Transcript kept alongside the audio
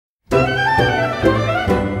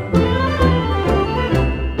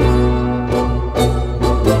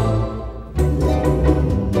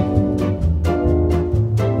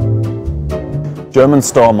German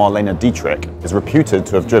star Marlene Dietrich is reputed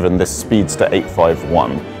to have driven this Speedster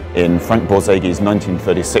 851 in Frank Borzegi's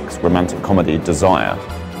 1936 romantic comedy Desire.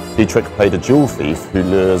 Dietrich played a jewel thief who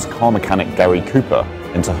lures car mechanic Gary Cooper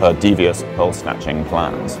into her devious pearl-snatching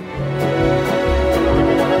plans.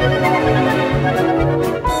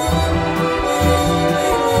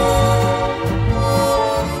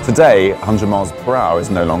 Today, 100 miles per hour is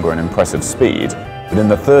no longer an impressive speed, but in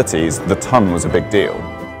the 30s, the ton was a big deal.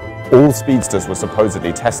 All speedsters were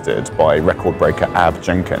supposedly tested by record breaker Ab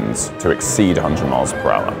Jenkins to exceed 100 miles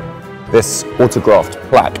per hour. This autographed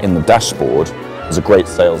plaque in the dashboard was a great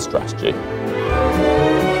sales strategy.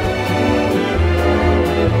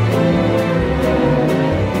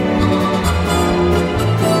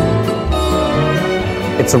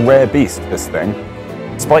 It's a rare beast, this thing.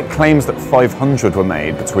 Despite claims that 500 were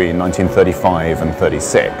made between 1935 and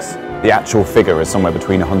 36, the actual figure is somewhere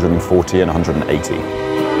between 140 and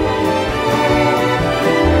 180.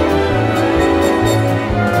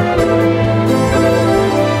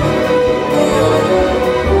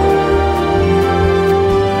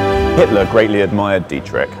 Hitler greatly admired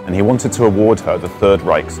Dietrich, and he wanted to award her the Third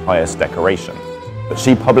Reich's highest decoration, but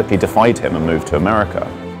she publicly defied him and moved to America.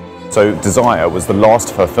 So Desire was the last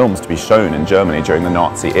of her films to be shown in Germany during the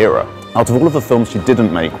Nazi era. Out of all of the films she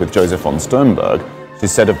didn't make with Joseph von Sternberg, she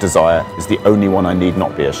said of Desire, "is the only one I need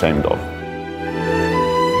not be ashamed of."